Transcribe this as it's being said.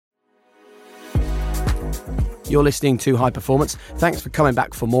You're listening to High Performance. Thanks for coming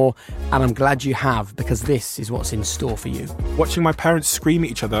back for more, and I'm glad you have, because this is what's in store for you. Watching my parents scream at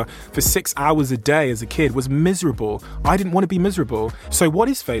each other for 6 hours a day as a kid was miserable. I didn't want to be miserable. So what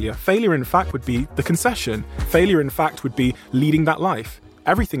is failure? Failure, in fact, would be the concession. Failure, in fact, would be leading that life.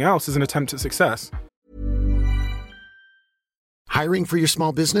 Everything else is an attempt at success. Hiring for your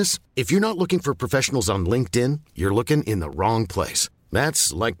small business? If you're not looking for professionals on LinkedIn, you're looking in the wrong place.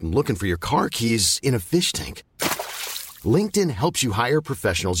 That's like looking for your car keys in a fish tank. LinkedIn helps you hire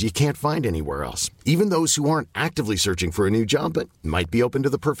professionals you can't find anywhere else, even those who aren't actively searching for a new job but might be open to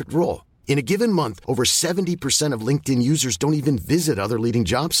the perfect role. In a given month, over 70% of LinkedIn users don't even visit other leading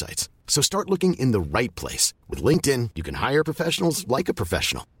job sites. So start looking in the right place. With LinkedIn, you can hire professionals like a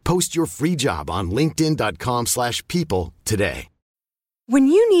professional. Post your free job on linkedin.com/people today. When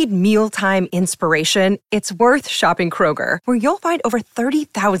you need mealtime inspiration, it's worth shopping Kroger, where you'll find over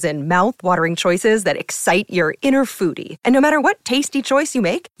 30,000 mouth-watering choices that excite your inner foodie. And no matter what tasty choice you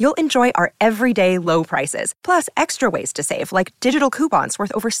make, you'll enjoy our everyday low prices, plus extra ways to save, like digital coupons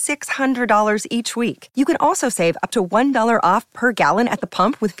worth over $600 each week. You can also save up to $1 off per gallon at the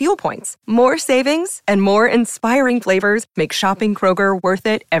pump with fuel points. More savings and more inspiring flavors make shopping Kroger worth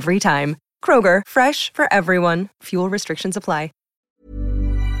it every time. Kroger, fresh for everyone. Fuel restrictions apply.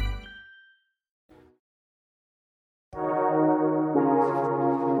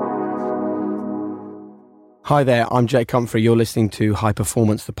 Hi there, I'm Jake Humphrey. You're listening to High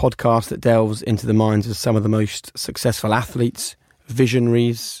Performance, the podcast that delves into the minds of some of the most successful athletes,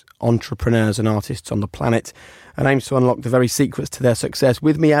 visionaries, entrepreneurs and artists on the planet, and aims to unlock the very secrets to their success.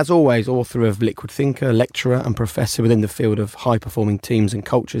 With me, as always, author of Liquid Thinker, lecturer and professor within the field of high-performing teams and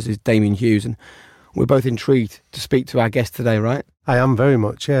cultures is Damien Hughes, and we're both intrigued to speak to our guest today, right? I am very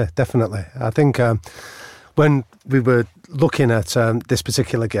much, yeah, definitely. I think when we were looking at this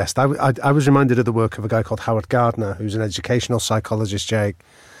particular guest, I was reminded of the work of a guy called Howard Gardner, who's an educational psychologist, Jake.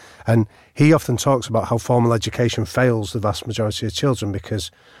 And he often talks about how formal education fails the vast majority of children because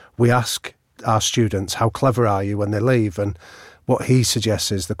we ask our students, how clever are you, when they leave? And what he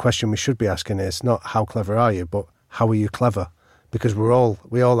suggests is the question we should be asking is not how clever are you, but how are you clever? Because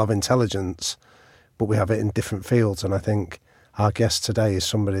we all have intelligence, but we have it in different fields. And I think our guest today is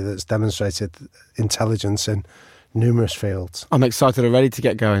somebody that's demonstrated intelligence in numerous fields. I'm excited already to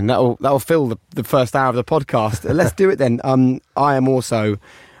get going. That'll fill the first hour of the podcast. Let's do it then. I am also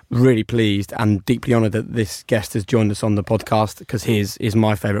really pleased and deeply honoured that this guest has joined us on the podcast, because his is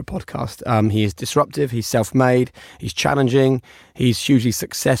my favourite podcast. He is disruptive, he's self-made, he's challenging, he's hugely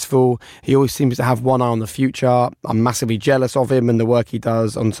successful. He always seems to have one eye on the future. I'm massively jealous of him and the work he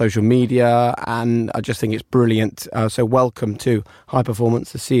does on social media, and I just think it's brilliant. So welcome to High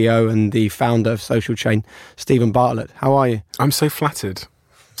Performance, the CEO and the founder of Social Chain, Stephen Bartlett. How are you? I'm so flattered.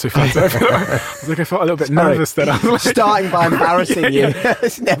 I felt a little bit nervous that I'm starting by embarrassing you.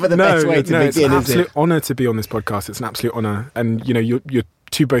 It's never the best way to begin, is it? It's an absolute it? honour to be on this podcast. It's an absolute honour, and you know, you're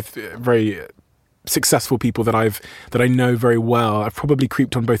two both very successful people that I know very well. I've probably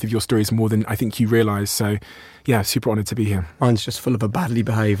creeped on both of your stories more than I think you realise. So, yeah, super honoured to be here. Mine's just full of a badly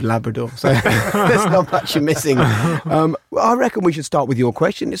behaved Labrador, so there's not much you're missing. I reckon we should start with your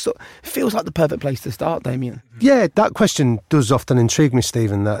question. It feels like the perfect place to start, Damien. Yeah, that question does often intrigue me,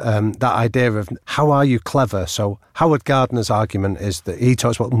 Stephen, that idea of how are you clever? So Howard Gardner's argument is that he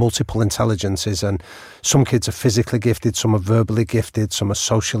talks about multiple intelligences, and some kids are physically gifted, some are verbally gifted, some are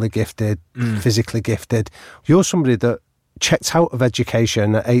socially gifted, physically gifted. You're somebody that checked out of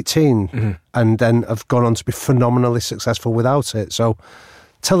education at 18 and then have gone on to be phenomenally successful without it. So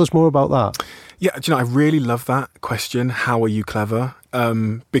tell us more about that. Yeah, do you know, I really love that question, how are you clever?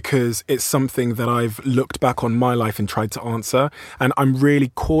 Because it's something that I've looked back on my life and tried to answer. And I'm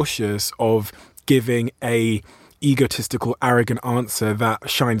really cautious of giving a egotistical, arrogant answer that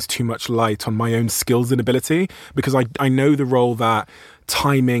shines too much light on my own skills and ability, because I know the role that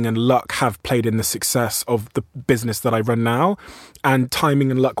timing and luck have played in the success of the business that I run now. And timing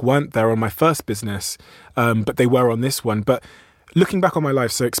and luck weren't there on my first business, but they were on this one. But looking back on my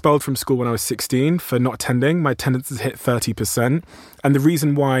life, so expelled from school when I was 16 for not attending, my attendance has hit 30%. And the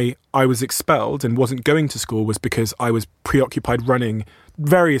reason why I was expelled and wasn't going to school was because I was preoccupied running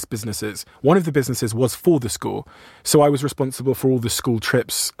various businesses. One of the businesses was for the school. So I was responsible for all the school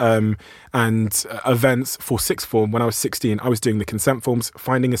trips and events for sixth form. When I was 16, I was doing the consent forms,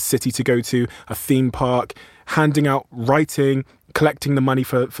 finding a city to go to, a theme park, handing out writing, collecting the money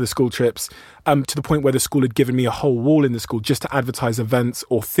for the school trips, to the point where the school had given me a whole wall in the school just to advertise events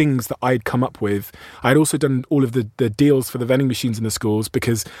or things that I'd come up with. I'd also done all of the deals for the vending machines in the schools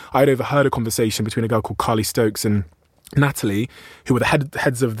because I'd overheard a conversation between a girl called Carly Stokes and Natalie, who were the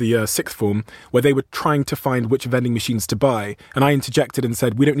heads of the sixth form, where they were trying to find which vending machines to buy. And I interjected and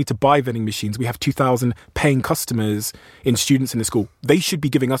said, we don't need to buy vending machines. We have 2,000 paying customers in students in the school. They should be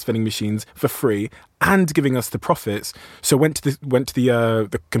giving us vending machines for free and giving us the profits. So went to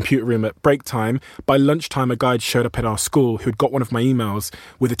the computer room at break time. By lunchtime, a guy showed up at our school who had got one of my emails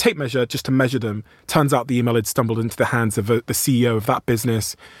with a tape measure just to measure them. Turns out the email had stumbled into the hands of the CEO of that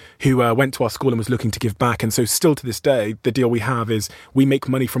business, who went to our school and was looking to give back. And so still to this day, the deal we have is we make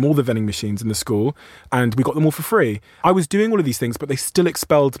money from all the vending machines in the school and we got them all for free. I was doing all of these things, but they still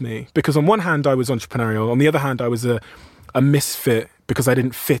expelled me because on one hand, I was entrepreneurial. On the other hand, I was a misfit because I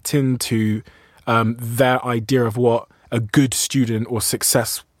didn't fit into their idea of what a good student or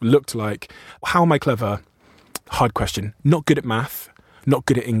success looked like. How am I clever? Hard question. Not good at math, not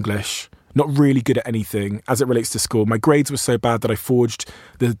good at English, not really good at anything as it relates to school. My grades were so bad that I forged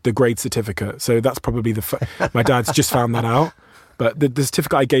the grade certificate. So that's probably my dad's just found that out. But the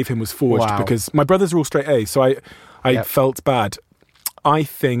certificate I gave him was forged because my brothers are all straight A. So I felt bad. I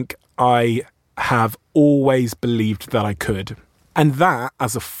think I have always believed that I could. And that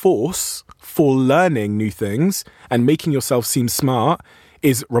as a force for learning new things and making yourself seem smart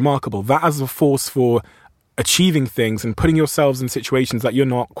is remarkable. That as a force for achieving things and putting yourselves in situations that you're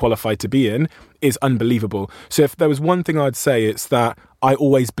not qualified to be in is unbelievable. So if there was one thing I'd say, it's that I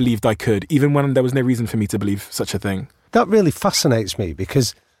always believed I could, even when there was no reason for me to believe such a thing. That really fascinates me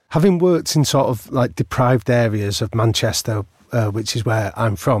because having worked in sort of like deprived areas of Manchester, which is where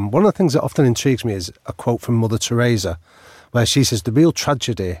I'm from, one of the things that often intrigues me is a quote from Mother Teresa, where she says the real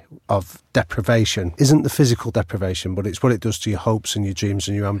tragedy of deprivation isn't the physical deprivation, but it's what it does to your hopes and your dreams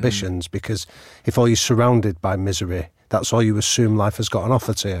and your ambitions. Because if all you're surrounded by misery, that's all you assume life has got on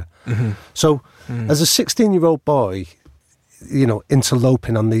offer to you. So as a 16-year-old boy, you know,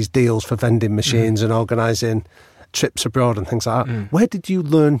 interloping on these deals for vending machines and organising trips abroad and things like that, where did you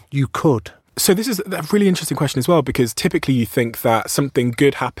learn you could? So this is a really interesting question as well, because typically you think that something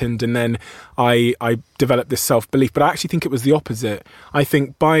good happened and then I developed this self-belief, but I actually think it was the opposite. I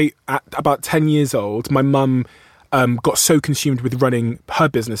think at about 10 years old, my mum got so consumed with running her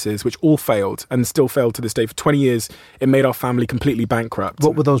businesses, which all failed and still failed to this day. For 20 years, it made our family completely bankrupt.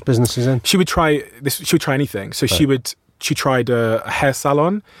 What were those businesses in? She would try anything. So right. She tried a hair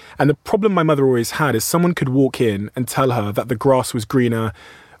salon. And the problem my mother always had is someone could walk in and tell her that the grass was greener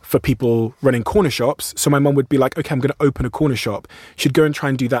for people running corner shops. So my mum would be like, okay, I'm going to open a corner shop. She'd go and try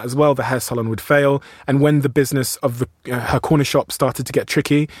and do that as well. The hair salon would fail. And when the business of her corner shop started to get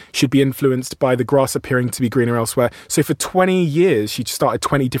tricky, she'd be influenced by the grass appearing to be greener elsewhere. So for 20 years, she started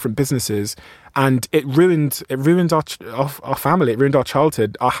 20 different businesses. And it ruined our family. It ruined our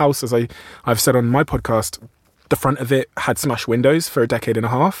childhood. Our house, as I've said on my podcast, the front of it had smashed windows for a decade and a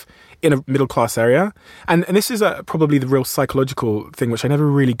half in a middle-class area. And this is probably the real psychological thing, which I never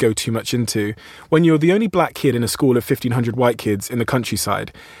really go too much into. When you're the only black kid in a school of 1,500 white kids in the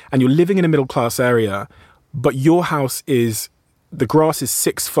countryside, and you're living in a middle-class area, but your house the grass is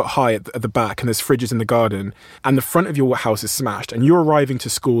 6 foot high at the back, and there's fridges in the garden, and the front of your house is smashed, and you're arriving to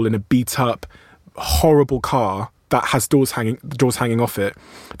school in a beat-up, horrible car that has doors hanging off it,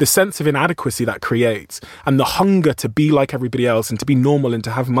 the sense of inadequacy that creates and the hunger to be like everybody else and to be normal and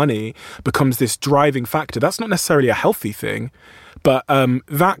to have money becomes this driving factor. That's not necessarily a healthy thing, but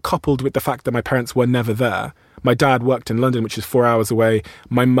that coupled with the fact that my parents were never there. My dad worked in London, which is 4 hours away.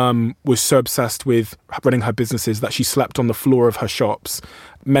 My mum was so obsessed with running her businesses that she slept on the floor of her shops,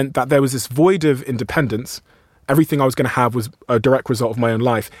 meant that there was this void of independence. Everything I was going to have was a direct result of my own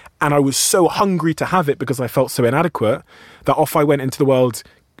life. And I was so hungry to have it because I felt so inadequate that off I went into the world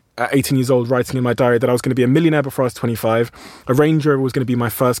at 18 years old, writing in my diary that I was going to be a millionaire before I was 25. A Range Rover was going to be my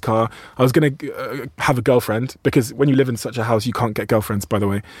first car. I was going to have a girlfriend, because when you live in such a house, you can't get girlfriends, by the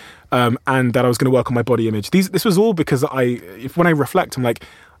way. And that I was going to work on my body image. This was all because when I reflect, I'm like,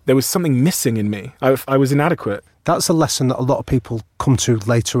 there was something missing in me. I was inadequate. That's a lesson that a lot of people come to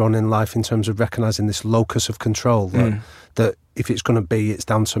later on in life in terms of recognising this locus of control, that if it's going to be, it's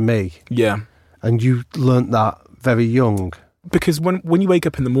down to me. Yeah. And you learnt that very young. Because when you wake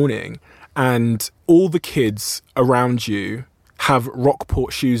up in the morning and all the kids around you have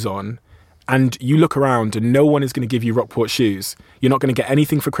Rockport shoes on, and you look around and no one is going to give you Rockport shoes, you're not going to get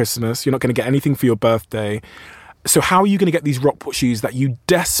anything for Christmas, you're not going to get anything for your birthday. So how are you going to get these Rockport shoes that you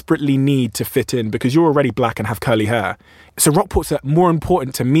desperately need to fit in because you're already black and have curly hair? So Rockports are more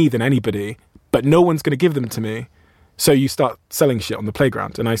important to me than anybody, but no one's going to give them to me. So you start selling shit on the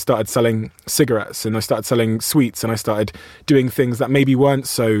playground, and I started selling cigarettes, and I started selling sweets, and I started doing things that maybe weren't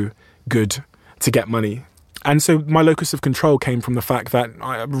so good to get money. And so my locus of control came from the fact that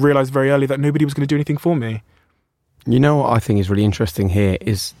I realised very early that nobody was going to do anything for me. You know what I think is really interesting here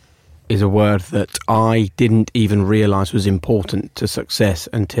is a word that I didn't even realise was important to success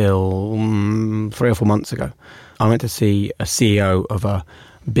until 3 or 4 months ago. I went to see a CEO of a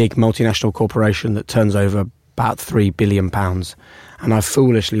big multinational corporation that turns over about £3 billion, and I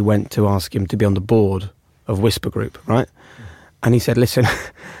foolishly went to ask him to be on the board of Whisper Group, right? And he said, listen,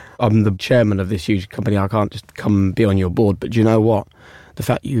 I'm the chairman of this huge company, I can't just come and be on your board, but do you know what? The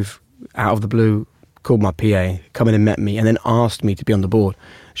fact you've, out of the blue, called my PA, come in and met me, and then asked me to be on the board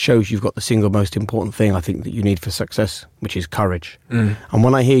shows you've got the single most important thing I think that you need for success, which is courage. And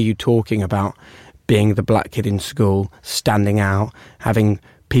when I hear you talking about being the black kid in school, standing out, having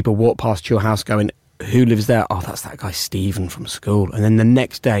people walk past your house going, who lives there? Oh, that's that guy Stephen from school. And then the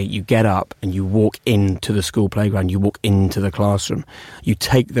next day you get up and you walk into the school playground, you walk into the classroom, you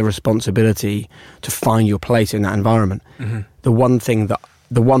take the responsibility to find your place in that environment. The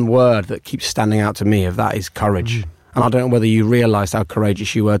one word that keeps standing out to me of that is courage. And I don't know whether you realised how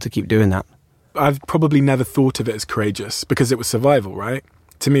courageous you were to keep doing that. I've probably never thought of it as courageous because it was survival, right?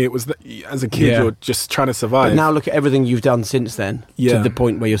 To me, it was, as a kid, you're just trying to survive. But now look at everything you've done since then, to the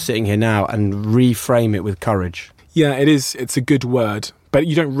point where you're sitting here now, and reframe it with courage. Yeah, it is. It's a good word. But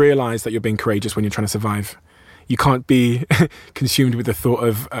you don't realise that you're being courageous when you're trying to survive. You can't be consumed with the thought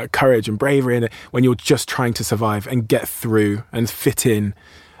of courage and bravery when you're just trying to survive and get through and fit in.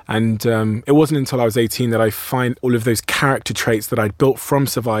 And it wasn't until I was 18 that I find all of those character traits that I'd built from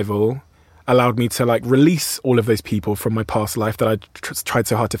survival allowed me to release all of those people from my past life that I tried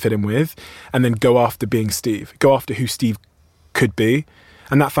so hard to fit in with, and then go after being Steve, go after who Steve could be.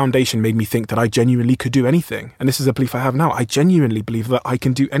 And that foundation made me think that I genuinely could do anything. And this is a belief I have now. I genuinely believe that I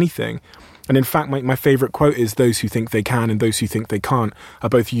can do anything. And in fact, my favourite quote is, those who think they can and those who think they can't are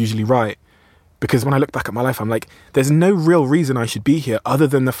both usually right. Because when I look back at my life, I'm like, there's no real reason I should be here other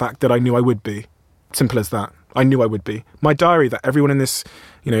than the fact that I knew I would be. Simple as that. I knew I would be. My diary that everyone in this,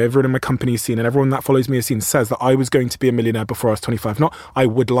 everyone in my company has seen, and everyone that follows me has seen, says that I was going to be a millionaire before I was 25. Not I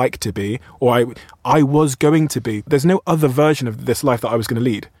would like to be, or I was going to be. There's no other version of this life that I was going to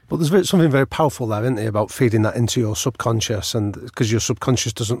lead. But there's something very powerful there, isn't there, about feeding that into your subconscious, and because your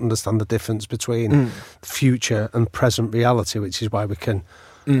subconscious doesn't understand the difference between future and present reality, which is why we can...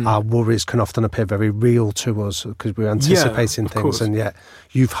 Our worries can often appear very real to us because we're anticipating things, course. And yet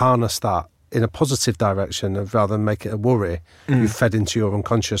you've harnessed that in a positive direction of rather than make it a worry. You've fed into your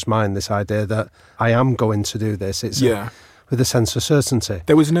unconscious mind this idea that I am going to do this. It's with a sense of certainty.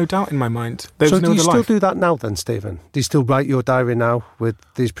 There was no doubt in my mind. Do you still do that now then, Stephen? Do you still write your diary now with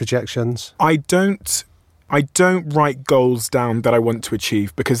these projections? I don't write goals down that I want to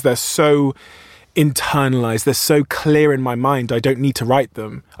achieve because they're so internalized, they're so clear in my mind. I don't need to write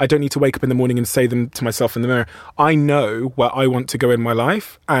them. I don't need to wake up in the morning and say them to myself in the mirror. I know where I want to go in my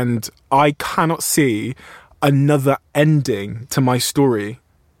life, and I cannot see another ending to my story.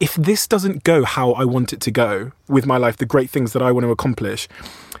 If this doesn't go how I want it to go with my life, the great things that I want to accomplish,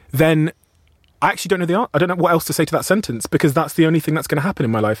 then I actually don't know the answer. I don't know what else to say to that sentence, because that's the only thing that's going to happen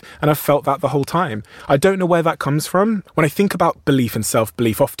in my life. And I've felt that the whole time. I don't know where that comes from. When I think about belief and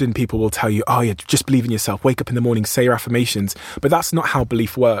self-belief, often people will tell you, oh yeah, just believe in yourself, wake up in the morning, say your affirmations. But that's not how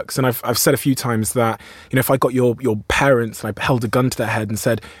belief works. And I've said a few times that, if I got your parents and I held a gun to their head and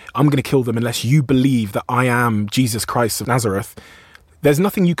said, I'm going to kill them unless you believe that I am Jesus Christ of Nazareth, there's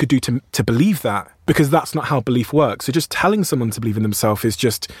nothing you could do to believe that, because that's not how belief works. So just telling someone to believe in themselves is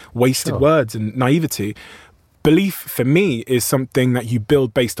just wasted words and naivety. Belief, for me, is something that you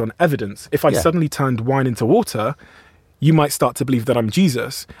build based on evidence. If I suddenly turned wine into water, you might start to believe that I'm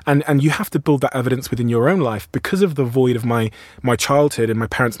Jesus. And you have to build that evidence within your own life. Because of the void of my childhood and my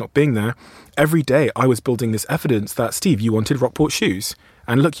parents not being there, every day I was building this evidence that, Steve, you wanted Rockport shoes.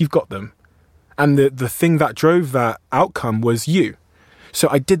 And look, you've got them. And the thing that drove that outcome was you. So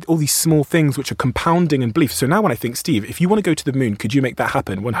I did all these small things which are compounding in belief. So now when I think, Steve, if you want to go to the moon, could you make that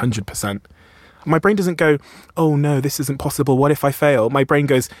happen? 100%. My brain doesn't go, oh no, this isn't possible. What if I fail? My brain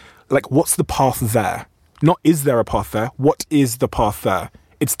goes, what's the path there? Not is there a path there? What is the path there?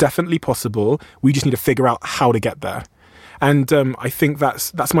 It's definitely possible. We just need to figure out how to get there. And I think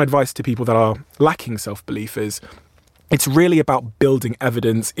that's my advice to people that are lacking self-belief is, it's really about building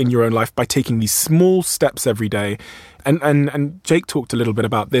evidence in your own life by taking these small steps every day. And Jake talked a little bit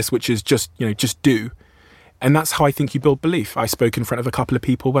about this, which is just do. And that's how I think you build belief. I spoke in front of a couple of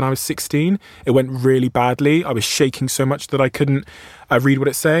people when I was 16. It went really badly. I was shaking so much that I couldn't read what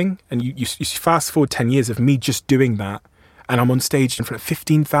it's saying. And you fast forward 10 years of me just doing that. And I'm on stage in front of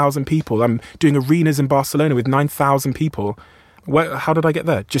 15,000 people. I'm doing arenas in Barcelona with 9,000 people. How did I get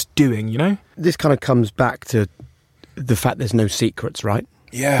there? Just doing, This kind of comes back to the fact there's no secrets, right?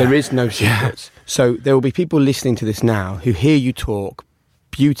 Yeah. There is no secrets. So there will be people listening to this now who hear you talk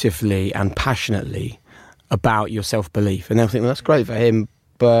beautifully and passionately about your self-belief, and they'll think, well, that's great for him,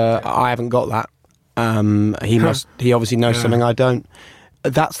 but I haven't got that. He obviously knows something I don't.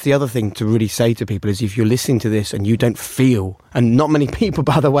 That's the other thing to really say to people is if you're listening to this and you don't feel, and not many people,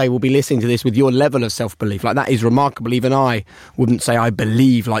 by the way, will be listening to this with your level of self-belief. Like, that is remarkable. Even I wouldn't say I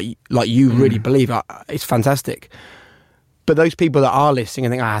believe like you really believe. It's fantastic. But those people that are listening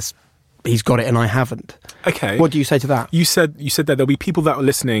and think, he's got it and I haven't. Okay. What do you say to that? You said that there'll be people that are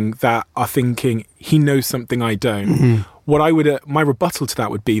listening that are thinking, he knows something I don't. What I would, my rebuttal to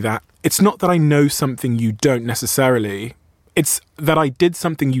that would be that it's not that I know something you don't necessarily. It's that I did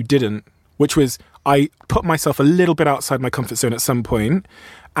something you didn't, which was I put myself a little bit outside my comfort zone at some point,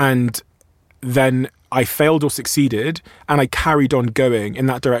 and then I failed or succeeded, and I carried on going in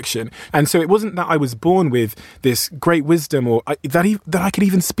that direction. And so it wasn't that I was born with this great wisdom or that I could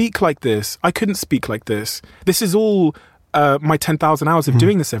even speak like this. I couldn't speak like this. This is all my 10,000 hours of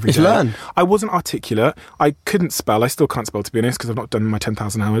doing this every day. It's learned. I wasn't articulate. I couldn't spell. I still can't spell, to be honest, because I've not done my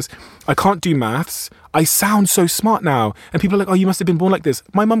 10,000 hours. I can't do maths. I sound so smart now. And people are like, oh, you must have been born like this.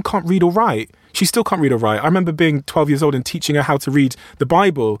 My mum can't read or write. She still can't read or write. I remember being 12 years old and teaching her how to read the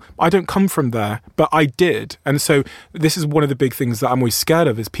Bible. I don't come from there, but I did. And so this is one of the big things that I'm always scared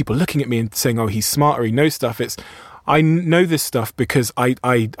of, is people looking at me and saying, oh, he's smart or he knows stuff. I know this stuff because I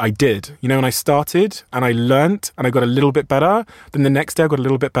did, and I started and I learnt and I got a little bit better. Then the next day I got a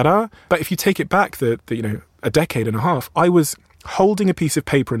little bit better. But if you take it back a decade and a half, I was holding a piece of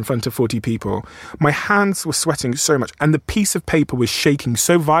paper in front of 40 people. My hands were sweating so much and the piece of paper was shaking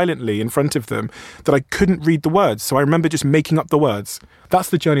so violently in front of them that I couldn't read the words. So I remember just making up the words. That's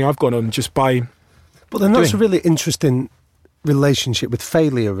the journey I've gone on just by But then that's a really interesting relationship with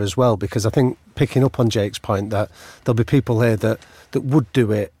failure as well, because I think, picking up on Jake's point, that there'll be people here that would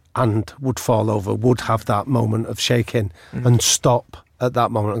do it and would fall over, would have that moment of shaking and stop at that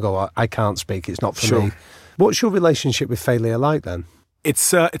moment and go, I can't speak, it's not for me. What's your relationship with failure like then?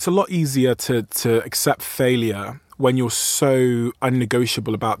 It's a lot easier to accept failure when you're so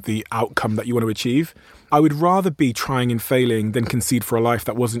unnegotiable about the outcome that you want to achieve. I would rather be trying and failing than concede for a life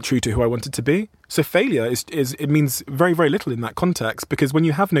that wasn't true to who I wanted to be. So failure it means very, very little in that context, because when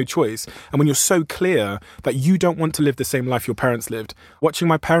you have no choice and when you're so clear that you don't want to live the same life your parents lived, watching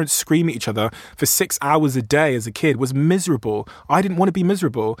my parents scream at each other for 6 hours a day as a kid was miserable. I didn't want to be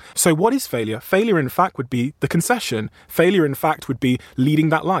miserable. So what is failure? Failure, in fact, would be the concession. Failure, in fact, would be leading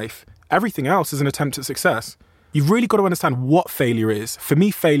that life. Everything else is an attempt at success. You've really got to understand what failure is. For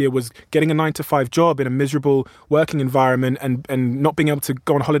me, failure was getting a 9-to-5 job in a miserable working environment and not being able to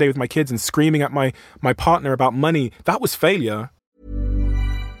go on holiday with my kids and screaming at my partner about money. That was failure.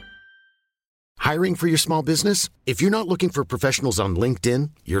 Hiring for your small business? If you're not looking for professionals on LinkedIn,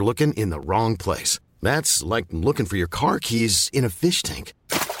 you're looking in the wrong place. That's like looking for your car keys in a fish tank.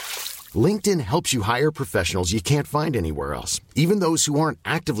 LinkedIn helps you hire professionals you can't find anywhere else, even those who aren't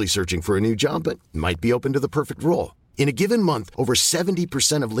actively searching for a new job but might be open to the perfect role. In a given month, over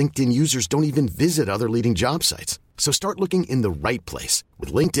 70% of LinkedIn users don't even visit other leading job sites. So start looking in the right place.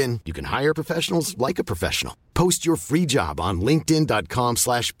 With LinkedIn, you can hire professionals like a professional. Post your free job on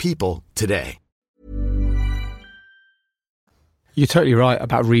linkedin.com/people today. You're totally right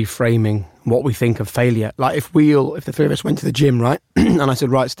about reframing what we think of failure. Like if the three of us went to the gym, right, and I said,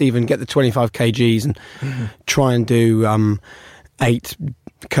 right, Stephen, get the 25 kgs and try and do 8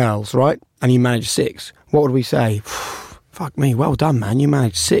 curls, right, and you manage 6, what would we say? Fuck me, well done, man, you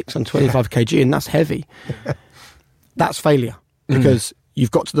managed 6 on 25 kg and that's heavy. That's failure, because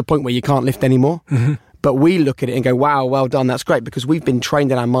you've got to the point where you can't lift anymore. But we look at it and go, wow, well done, that's great, because we've been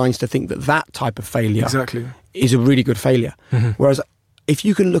trained in our minds to think that type of failure is a really good failure. Whereas if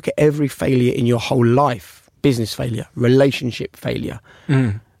you can look at every failure in your whole life, business failure, relationship failure,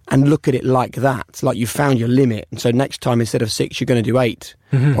 and look at it like that, like you found your limit, and so next time instead of 6, you're going to do 8.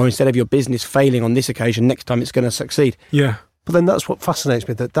 Or instead of your business failing on this occasion, next time it's going to succeed. Yeah. But then that's what fascinates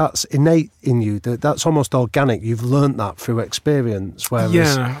me, that's innate in you, that's almost organic. You've learnt that through experience, whereas...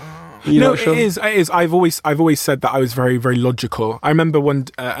 Yeah. It is. I've always said that I was very, very logical. I remember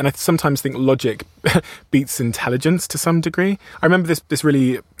and I sometimes think logic beats intelligence to some degree. I remember this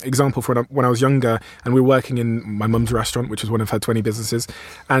really example from when I was younger, and we were working in my mum's restaurant, which was one of her 20 businesses,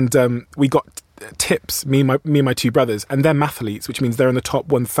 and we got tips, me and my 2 brothers, and they're mathletes, which means they're in the top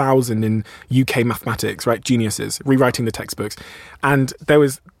 1,000 in UK mathematics, right? Geniuses, rewriting the textbooks. And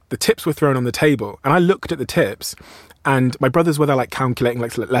the tips were thrown on the table, and I looked at the tips, and my brothers were there like calculating,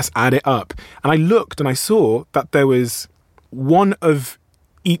 like, let's add it up. And I looked and I saw that there was 1 of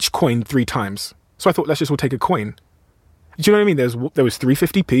each coin 3 times. So I thought, let's just all take a coin. Do you know what I mean? There was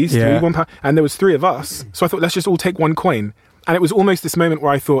 350p's, Yeah. £1, and there was 3 of us. So I thought, let's just all take one coin. And it was almost this moment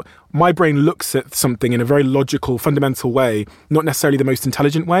where I thought, my brain looks at something in a very logical, fundamental way, not necessarily the most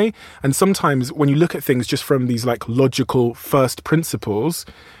intelligent way. And sometimes when you look at things just from these like logical first principles,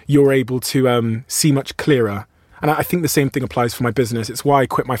 you're able to see much clearer. And I think the same thing applies for my business. It's why I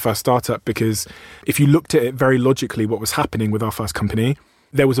quit my first startup, because if you looked at it very logically, what was happening with our first company,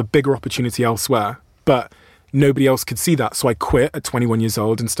 there was a bigger opportunity elsewhere. But nobody else could see that. So I quit at 21 years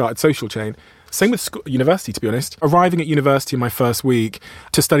old and started Social Chain. Same with university, to be honest. Arriving at university in my first week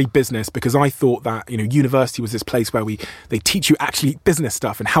to study business, because I thought that, university was this place where they teach you actually business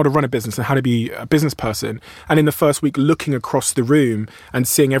stuff and how to run a business and how to be a business person. And in the first week, looking across the room and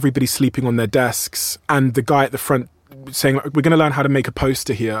seeing everybody sleeping on their desks and the guy at the front saying, we're going to learn how to make a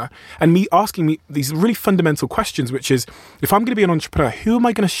poster here. And me asking me these really fundamental questions, which is, if I'm going to be an entrepreneur, who am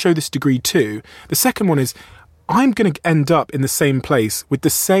I going to show this degree to? The second one is, I'm going to end up in the same place with the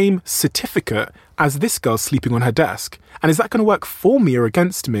same certificate as this girl sleeping on her desk. And is that going to work for me or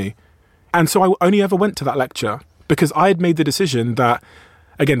against me? And so I only ever went to that lecture because I had made the decision that,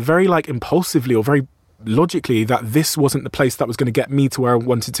 again, very like impulsively or very logically, that this wasn't the place that was going to get me to where I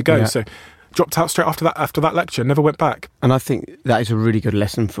wanted to go. Yeah. So dropped out straight after that lecture, never went back. And I think that is a really good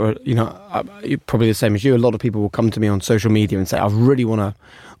lesson for, probably the same as you. A lot of people will come to me on social media and say, I really want to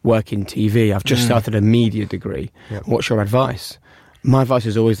work in TV. I've just started a media degree. Yep. What's your advice? My advice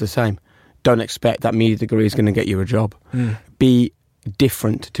is always the same. Don't expect that media degree is going to get you a job. Be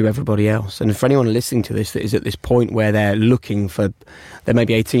different to everybody else. And for anyone listening to this that is at this point where they're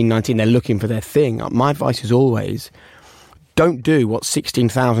maybe 18, 19, they're looking for their thing, my advice is always, don't do what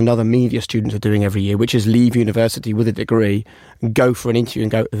 16,000 other media students are doing every year, which is leave university with a degree, go for an interview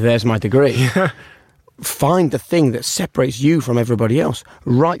and go, there's my degree. Yeah. Find the thing that separates you from everybody else.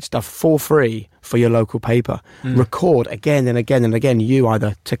 Write stuff for free for your local paper. Record again and again and again, you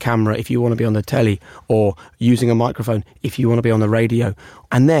either to camera if you want to be on the telly, or using a microphone if you want to be on the radio.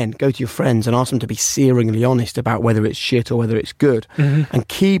 And then go to your friends and ask them to be searingly honest about whether it's shit or whether it's good. And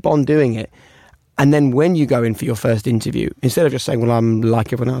keep on doing it. And then when you go in for your first interview, instead of just saying, well, I'm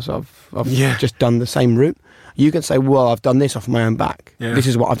like everyone else, I've just done the same route, you can say, well, I've done this off my own back. Yeah. This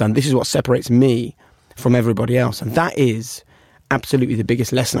is what I've done. This is what separates me from everybody else. And that is absolutely the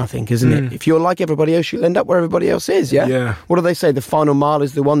biggest lesson, I think, isn't it? If you're like everybody else, you'll end up where everybody else is, yeah? Yeah. What do they say? The final mile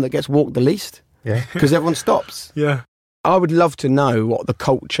is the one that gets walked the least? Yeah. Because everyone stops. Yeah. I would love to know what the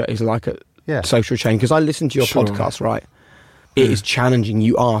culture is like at Social Chain, because I listen to your podcast, right? It is challenging.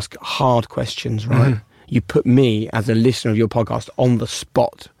 You ask hard questions, right? You put me, as a listener of your podcast, on the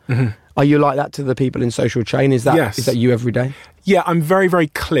spot. Are you like that to the people in Social Chain? Is that you every day? Yeah, I'm very, very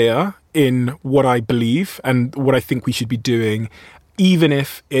clear in what I believe and what I think we should be doing, even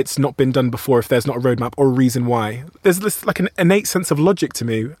if it's not been done before, if there's not a roadmap or a reason why. There's this like an innate sense of logic to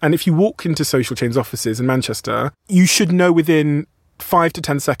me. And if you walk into Social Chain's offices in Manchester, you should know within 5 to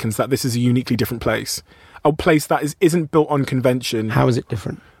 10 seconds that this is a uniquely different place. A place that isn't built on convention. How is it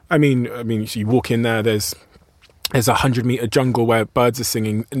different? I mean, so you walk in there, there's a 100-meter jungle where birds are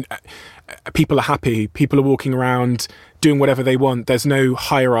singing, and people are happy. People are walking around doing whatever they want. There's no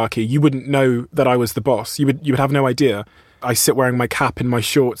hierarchy. You wouldn't know that I was the boss. You would have no idea. I sit wearing my cap and my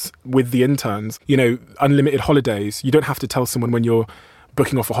shorts with the interns. Unlimited holidays. You don't have to tell someone when you're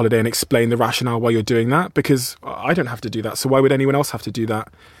booking off a holiday and explain the rationale why you're doing that, because I don't have to do that. So why would anyone else have to do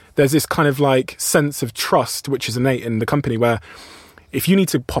that? There's this kind of like sense of trust, which is innate in the company, where if you need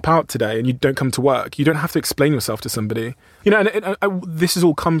to pop out today and you don't come to work, you don't have to explain yourself to somebody. And this has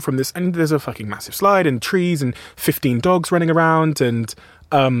all come from this, and there's a fucking massive slide and trees and 15 dogs running around, and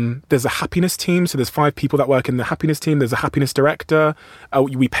there's a happiness team. So there's 5 people that work in the happiness team. There's a happiness director.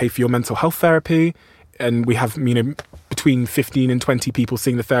 We pay for your mental health therapy, and we have, between 15 and 20 people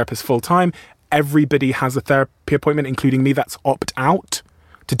seeing the therapist full time. Everybody has a therapy appointment, including me, that's opt out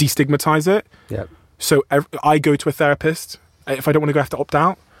to destigmatize it. Yeah. So I go to a therapist if I don't want to go, I have to opt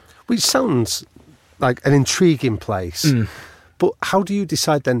out. Which sounds like an intriguing place. But how do you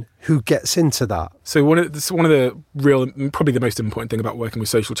decide then who gets into that? So one of the real, probably the most important thing about working with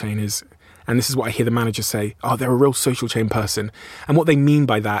Social Chain is, and this is what I hear the managers say, oh, they're a real Social Chain person. And what they mean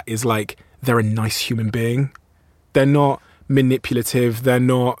by that is like, they're a nice human being. They're not manipulative. They're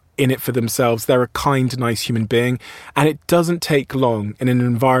not in it for themselves. They're a kind, nice human being. And it doesn't take long in an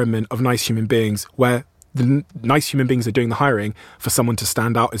environment of nice human beings where the nice human beings are doing the hiring for someone to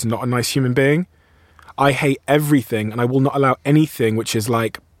stand out as not a nice human being. I hate everything, and I will not allow anything which is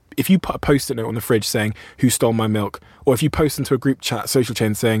like, if you put a post-it note on the fridge saying, who stole my milk? Or if you post into a group chat, Social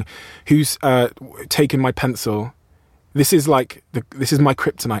Chain, saying, who's taken my pencil? This is my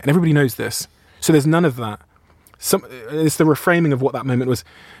kryptonite, and everybody knows this. So there's none of that. It's the reframing of what that moment was.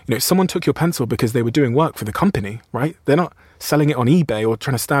 Someone took your pencil because they were doing work for the company, right? They're not selling it on eBay or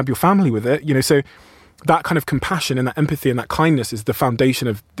trying to stab your family with it. So that kind of compassion and that empathy and that kindness is the foundation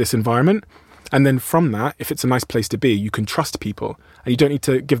of this environment. And then from that, if it's a nice place to be, you can trust people, and you don't need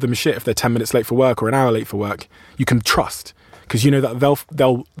to give them a shit if they're 10 minutes late for work or an hour late for work. You can trust because you know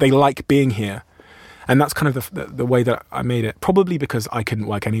that they like being here. And that's kind of the way that I made it, probably because I couldn't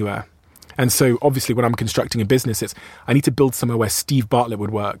work anywhere. And so obviously when I'm constructing a business, I need to build somewhere where Steve Bartlett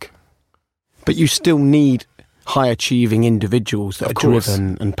would work. But you still need high-achieving individuals that are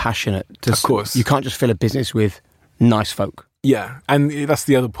driven and passionate. Of course. You can't just fill a business with nice folk. Yeah, and that's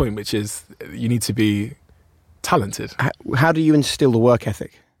the other point, which is you need to be talented. How do you instill the work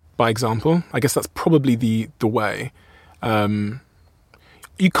ethic? By example. I guess that's probably the way.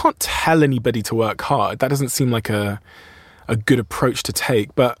 You can't tell anybody to work hard. That doesn't seem like a good approach to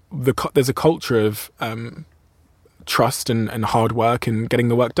take. But there's a culture of trust and hard work and getting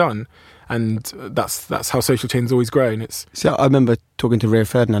the work done. And that's how Social Chain's always grown. So I remember talking to Rio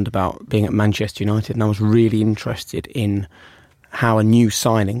Ferdinand about being at Manchester United, and I was really interested in how a new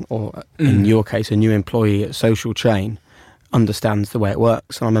signing, or in your case, a new employee at Social Chain, understands the way it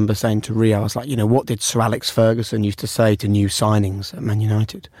works. And I remember saying to Rio, I was like, what did Sir Alex Ferguson used to say to new signings at Man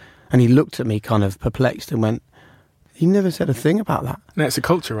United? And he looked at me kind of perplexed and went, he never said a thing about that. No, it's a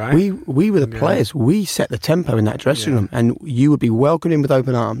culture, right? We were the players. We set the tempo in that dressing room, and you would be welcomed in with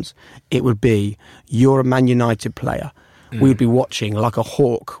open arms. It would be, you're a Man United player. We would be watching like a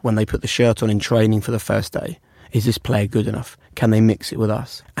hawk when they put the shirt on in training for the first day. Is this player good enough? Can they mix it with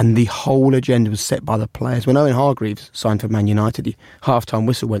us? And the whole agenda was set by the players. When Owen Hargreaves signed for Man United, the half-time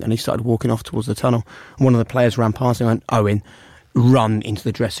whistle went and he started walking off towards the tunnel. And one of the players ran past him and went, Owen, run into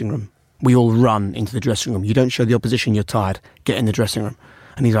the dressing room. We all run into the dressing room. You don't show the opposition you're tired. Get in the dressing room.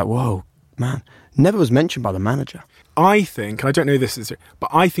 And he's like, whoa, man. Never was mentioned by the manager. I think, and I don't know this is, but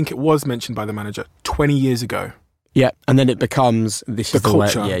I think it was mentioned by the manager 20 years ago. Yeah, and then it becomes this is the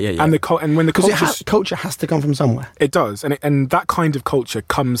culture. Way. Yeah. And when the culture has to come from somewhere. It does, and that kind of culture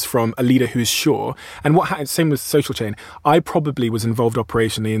comes from a leader who's sure. And same with Social Chain. I probably was involved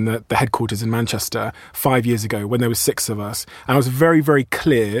operationally in the headquarters in Manchester 5 years ago when there were 6 of us, and I was very, very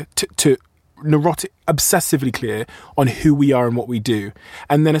clear to neurotic, obsessively clear on who we are and what we do.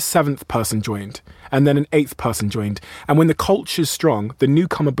 And then a 7th person joined, and then an 8th person joined. And when the culture's strong, the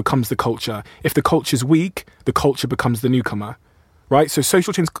newcomer becomes the culture. If the culture's weak, the culture becomes the newcomer. Right? So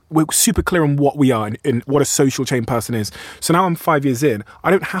Social Chain's, we're super clear on what we are and what a Social Chain person is. So now I'm 5 years in,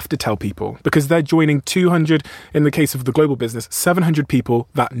 I don't have to tell people because they're joining 200, in the case of the global business, 700 people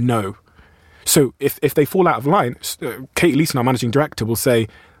that know. So if they fall out of line, Kate Leeson, our managing director, will say,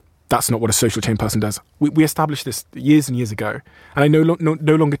 that's not what a Social Chain person does. We established this years and years ago. And I no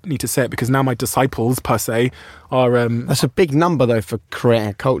longer need to say it because now my disciples, per se, are... That's a big number, though, for creating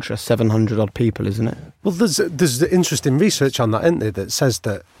a culture, 700-odd people, isn't it? Well, there's interesting research on that, isn't there, that says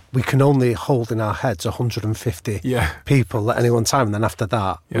that we can only hold in our heads 150 people at any one time. And then after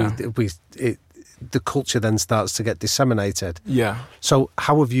that, the culture then starts to get disseminated. Yeah. So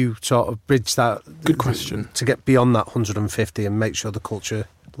how have you sort of bridged that? Good question. To get beyond that 150 and make sure the culture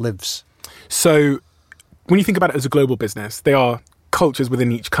lives? So when you think about it as a global business, they are cultures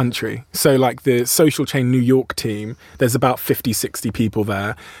within each country. So like the Social Chain New York team, there's about 50, 60 people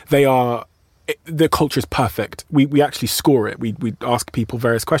there. The culture is perfect. We actually score it. We ask people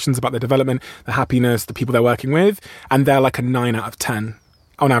various questions about their development, their happiness, the people they're working with, and they're like a 9 out of 10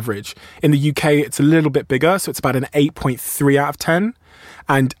 on average. In the UK, it's a little bit bigger, so it's about an 8.3 out of 10.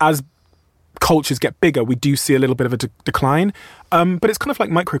 And as cultures get bigger, we do see a little bit of a decline. But it's kind of like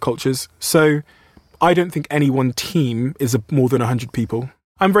microcultures. So I don't think any one team is more than 100 people.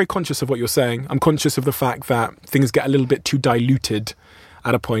 I'm very conscious of what you're saying. I'm conscious of the fact that things get a little bit too diluted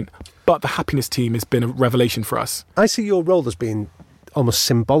at a point. But the happiness team has been a revelation for us. I see your role as being almost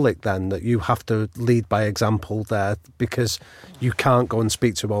symbolic then, that you have to lead by example there, because you can't go and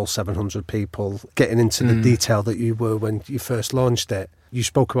speak to all 700 people, getting into the detail that you were when you first launched it. You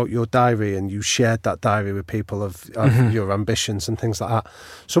spoke about your diary and you shared that diary with people of your ambitions and things like that.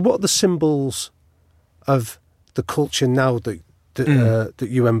 So what are the symbols of the culture now that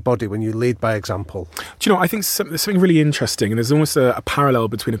you embody when you lead by example? Do you know, I think there's something really interesting, and there's almost a parallel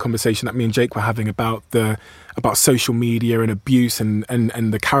between a conversation that me and Jake were having about social media and abuse and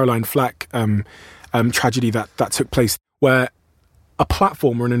the Caroline Flack tragedy that took place, where a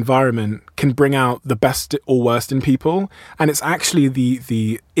platform or an environment can bring out the best or worst in people. And it's actually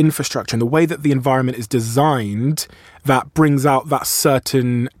the infrastructure and the way that the environment is designed that brings out that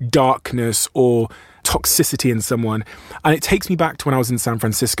certain darkness or toxicity in someone. And it takes me back to when I was in San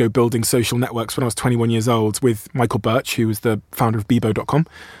Francisco building social networks when I was 21 years old with Michael Birch, who was the founder of Bebo.com.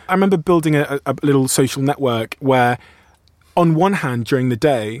 I remember building a little social network where, on one hand, during the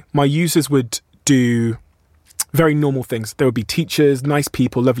day, my users would do very normal things. There would be teachers, nice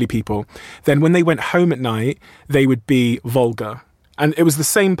people, lovely people. Then when they went home at night, they would be vulgar. And it was the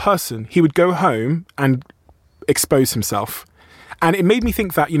same person. He would go home and expose himself. And it made me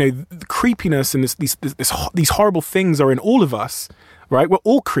think that, the creepiness and these horrible things are in all of us, right? We're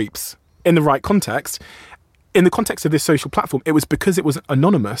all creeps in the right context. In the context of this social platform, it was because it was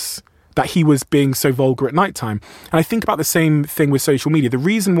anonymous that he was being so vulgar at nighttime. And I think about the same thing with social media. The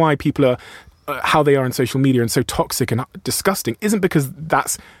reason why people are how they are on social media and so toxic and disgusting isn't because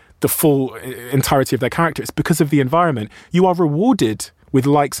that's the full entirety of their character. It's because of the environment. You are rewarded with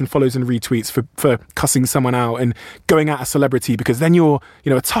likes and follows and retweets for cussing someone out and going at a celebrity because then you're,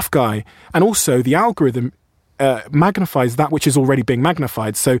 a tough guy. And also the algorithm magnifies that which is already being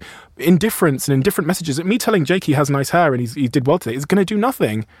magnified. So indifference and indifferent messages, me telling Jake he has nice hair and he did well today is going to do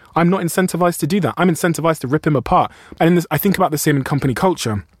nothing. I'm not incentivized to do that. I'm incentivized to rip him apart. And I think about the same in company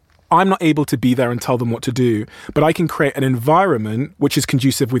culture. I'm not able to be there and tell them what to do, but I can create an environment which is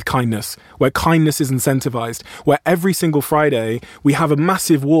conducive with kindness, where kindness is incentivized, where every single Friday we have a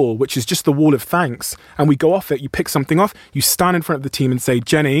massive wall, which is just the wall of thanks. And we go off it, you pick something off, you stand in front of the team and say,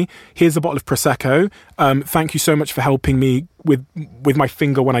 Jenny, here's a bottle of Prosecco. Thank you so much for helping me with my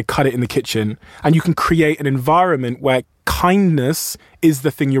finger when I cut it in the kitchen. And you can create an environment where kindness is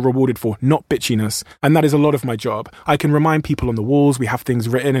the thing you're rewarded for, not bitchiness. And that is a lot of my job. I can remind people on the walls, we have things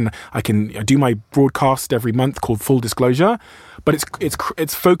written, and I do my broadcast every month called Full Disclosure. But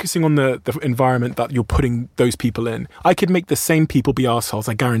it's focusing on the environment that you're putting those people in. I could make the same people be arseholes,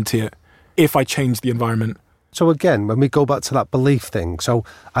 I guarantee it, if I change the environment. So again, when we go back to that belief thing, so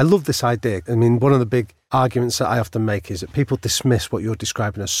I love this idea. I mean, one of the big arguments that I often make is that people dismiss what you're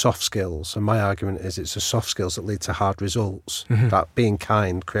describing as soft skills. And my argument is it's the soft skills that lead to hard results. Mm-hmm. That being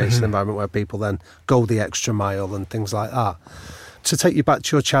kind creates an environment where people then go the extra mile and things like that. To take you back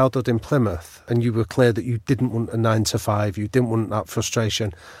to your childhood in Plymouth, and you were clear that you didn't want a 9-to-5, you didn't want that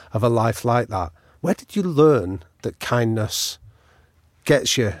frustration of a life like that. Where did you learn that kindness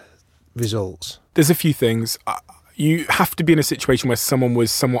gets you results? There's a few things. You have to be in a situation where someone was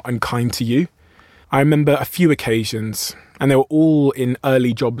somewhat unkind to you. I remember a few occasions, and they were all in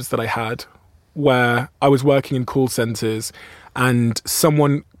early jobs that I had, where I was working in call centres and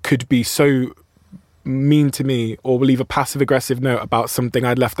someone could be so mean to me or leave a passive-aggressive note about something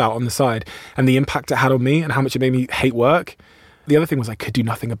I'd left out on the side and the impact it had on me and how much it made me hate work. The other thing was I could do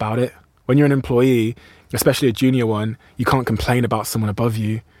nothing about it. When you're an employee, especially a junior one, you can't complain about someone above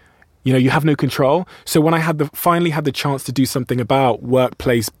you. You have no control. So when I finally had the chance to do something about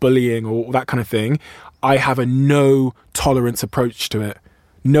workplace bullying or that kind of thing, I have a no tolerance approach to it.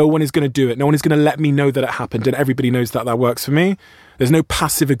 No one is going to do it. No one is going to let me know that it happened, and everybody knows that works for me. There's no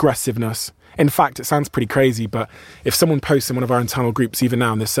passive aggressiveness. In fact, it sounds pretty crazy, but if someone posts in one of our internal groups, even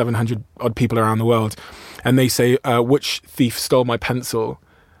now, and there's 700 odd people around the world, and they say, which thief stole my pencil,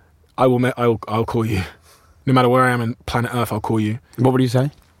 I'll call you. No matter where I am on planet Earth, I'll call you. What would you say?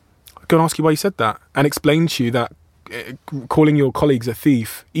 Go and ask you why you said that and explain to you that calling your colleagues a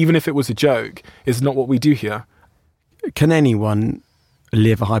thief, even if it was a joke, is not what we do here. Can anyone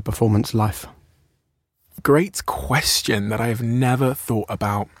live a high-performance life? Great question that I have never thought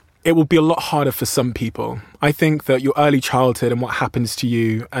about. It will be a lot harder for some people. I think that your early childhood and what happens to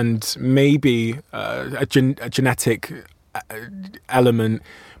you, and maybe a genetic element,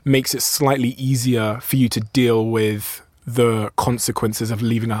 makes it slightly easier for you to deal with the consequences of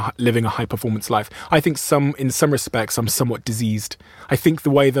living a high-performance life. I think in some respects, I'm somewhat diseased. I think the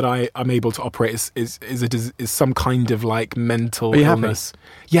way that I'm able to operate is some kind of like mental illness.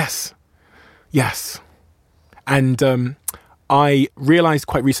 Happy? Yes. And I realised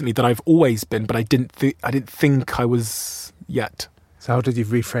quite recently that I've always been, but I didn't think I was yet. So how did you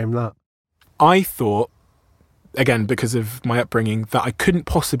reframe that? I thought, again, because of my upbringing, that I couldn't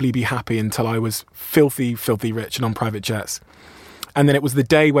possibly be happy until I was filthy, filthy rich and on private jets. And then it was the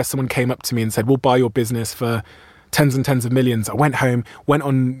day where someone came up to me and said, we'll buy your business for tens and tens of millions. I went home, went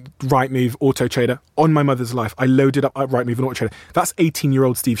on Rightmove, Auto Trader, on my mother's life. I loaded up Rightmove and Auto Trader. That's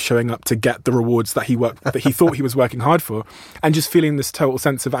 18-year-old Steve showing up to get the rewards that he thought he was working hard for, and just feeling this total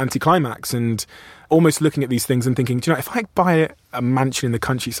sense of anticlimax and almost looking at these things and thinking, do you know, if I buy a mansion in the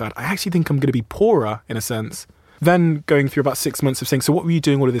countryside, I actually think I'm going to be poorer in a sense. Then going through about 6 months of saying, so what were you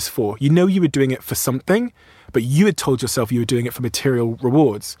doing all of this for? You know you were doing it for something, but you had told yourself you were doing it for material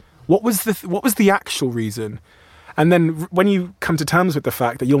rewards. What was the actual reason? And then when you come to terms with the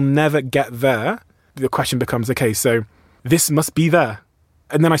fact that you'll never get there, the question becomes, okay, so this must be there.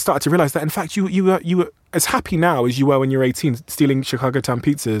 And then I started to realise that, in fact, you were as happy now as you were when you were 18, stealing Chicago Town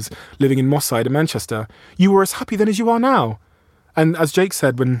pizzas, living in Moss Side in Manchester. You were as happy then as you are now. And as Jake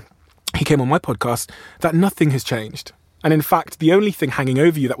said when he came on my podcast, that nothing has changed. And in fact, the only thing hanging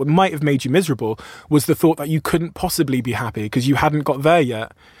over you that might have made you miserable was the thought that you couldn't possibly be happy because you hadn't got there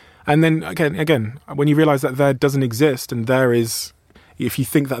yet. And then again, when you realise that there doesn't exist, and there is, if you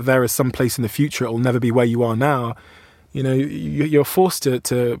think that there is some place in the future, it will never be where you are now, you know, you're forced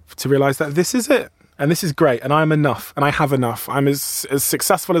to realise that this is it. And this is great. And I'm enough. And I have enough. I'm as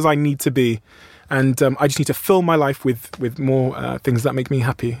successful as I need to be. And I just need to fill my life with more things that make me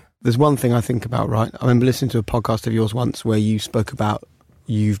happy. There's one thing I think about, right? I remember listening to a podcast of yours once where you spoke about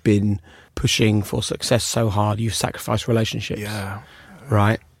you've been pushing for success so hard, you've sacrificed relationships. Yeah.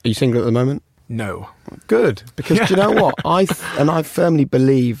 Right? Are you single at the moment? No. Good. Because do you know what? I firmly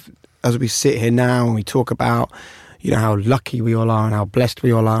believe, as we sit here now and we talk about, you know, how lucky we all are and how blessed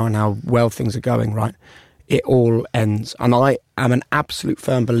we all are and how well things are going, right? It all ends. And I am an absolute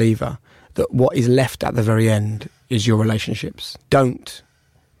firm believer that what is left at the very end is your relationships. Don't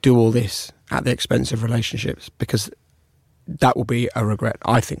do all this at the expense of relationships, because that will be a regret,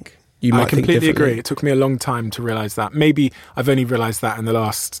 I think. You might I completely think differently. agree. It took me a long time to realise that. Maybe I've only realised that in the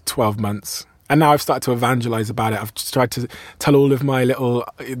last 12 months. And now I've started to evangelise about it. I've just tried to tell all of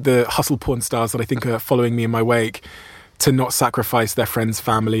the hustle porn stars that I think are following me in my wake to not sacrifice their friends,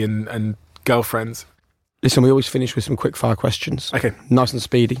 family and girlfriends. Listen, we always finish with some quick fire questions. Okay. Nice and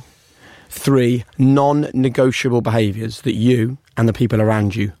speedy. 3 non-negotiable behaviours that you and the people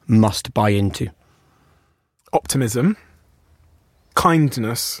around you must buy into. Optimism,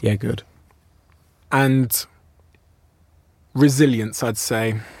 kindness. Yeah, good. And resilience, I'd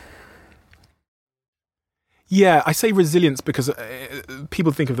say. Yeah, I say resilience because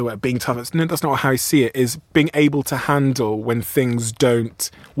people think of the word being tough. No, that's not how I see it. Is being able to handle when things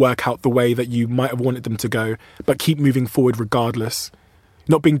don't work out the way that you might have wanted them to go, but keep moving forward regardless.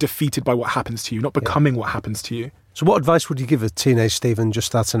 Not being defeated by what happens to you, not becoming what happens to you. So what advice would you give a teenage Stephen just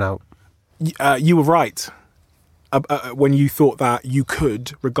starting out? You were right. When you thought that you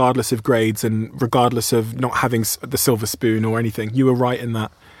could, regardless of grades and regardless of not having the silver spoon or anything, you were right in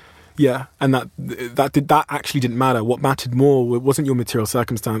that. Yeah, and that actually didn't matter. What mattered more wasn't your material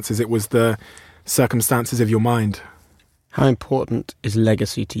circumstances, it was the circumstances of your mind. How important is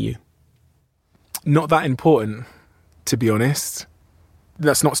legacy to you? Not that important, to be honest.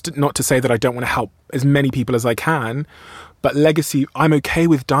 That's not to say that I don't want to help as many people as I can, but legacy, I'm okay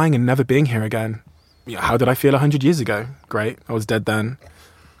with dying and never being here again. How did I feel 100 years ago? Great, I was dead then.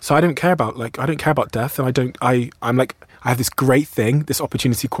 So I don't care about death, and I have this great thing, this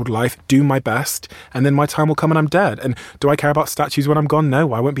opportunity called life, do my best, and then my time will come and I'm dead. And do I care about statues when I'm gone?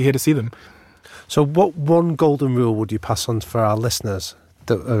 No, I won't be here to see them. So what one golden rule would you pass on for our listeners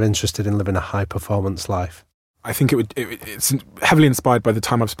that are interested in living a high performance life? I think it's heavily inspired by the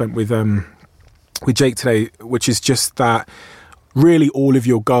time I've spent with Jake today, which is just that really all of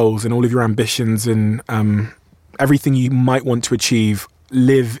your goals and all of your ambitions and everything you might want to achieve,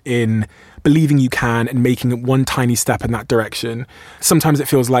 live in believing you can and making one tiny step in that direction. Sometimes it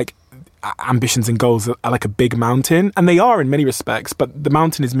feels like ambitions and goals are like a big mountain, and they are in many respects, but the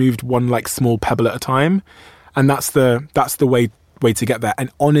mountain is moved one like small pebble at a time, and that's the way to get there. And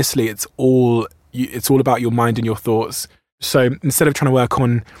honestly, it's all about your mind and your thoughts. So instead of trying to work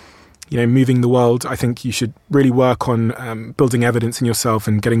on, moving the world, I think you should really work on building evidence in yourself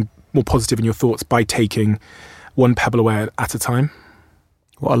and getting more positive in your thoughts by taking one pebble away at a time.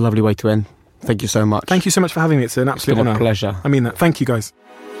 What a lovely way to end. Thank you so much. Thank you so much for having me. It's an absolute honour. It's been a pleasure. I mean that. Thank you, guys.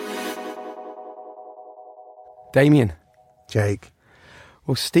 Damien. Jake.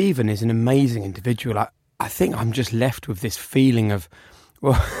 Well, Stephen is an amazing individual. I think I'm just left with this feeling of,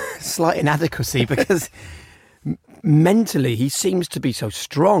 slight inadequacy because mentally he seems to be so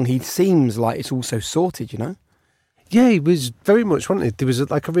strong. He seems like it's all so sorted, Yeah, he was very much, wasn't he? There was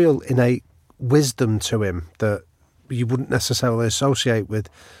like a real innate wisdom to him that you wouldn't necessarily associate with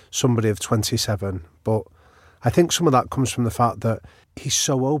somebody of 27. But I think some of that comes from the fact that he's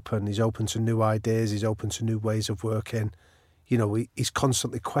so open. He's open to new ideas. He's open to new ways of working. He's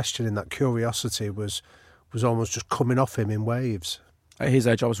constantly questioning. That curiosity was almost just coming off him in waves. At his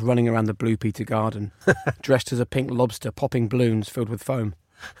age, I was running around the Blue Peter Garden, dressed as a pink lobster, popping balloons filled with foam.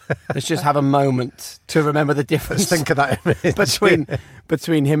 Let's just have a moment to remember the difference. Let's think of that image.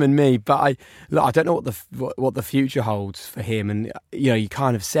 between him and me. But I don't know what the future holds for him, and you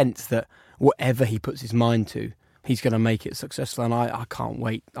kind of sense that whatever he puts his mind to, he's going to make it successful. And I can't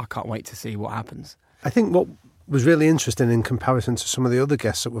wait. I can't wait to see what happens. I think what was really interesting in comparison to some of the other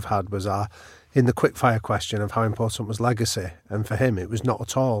guests that we've had was our in the quickfire question of how important was legacy, and for him it was not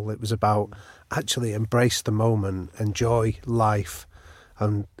at all. It was about actually embrace the moment, enjoy life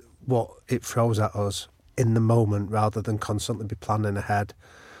and what it throws at us in the moment, rather than constantly be planning ahead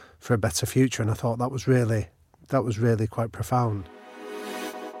for a better future. And I thought that was really quite profound.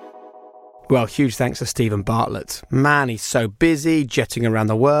 Well, huge thanks to Stephen Bartlett. Man, he's so busy, jetting around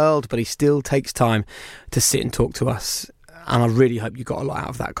the world, but he still takes time to sit and talk to us. And I really hope you got a lot out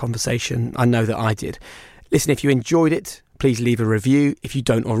of that conversation. I know that I did. Listen, if you enjoyed it, please leave a review. If you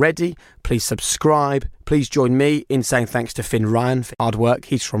don't already, please subscribe. Please join me in saying thanks to Finn Ryan for hard work.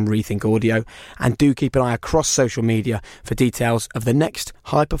 He's from Rethink Audio. And do keep an eye across social media for details of the next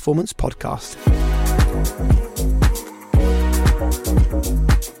High Performance podcast.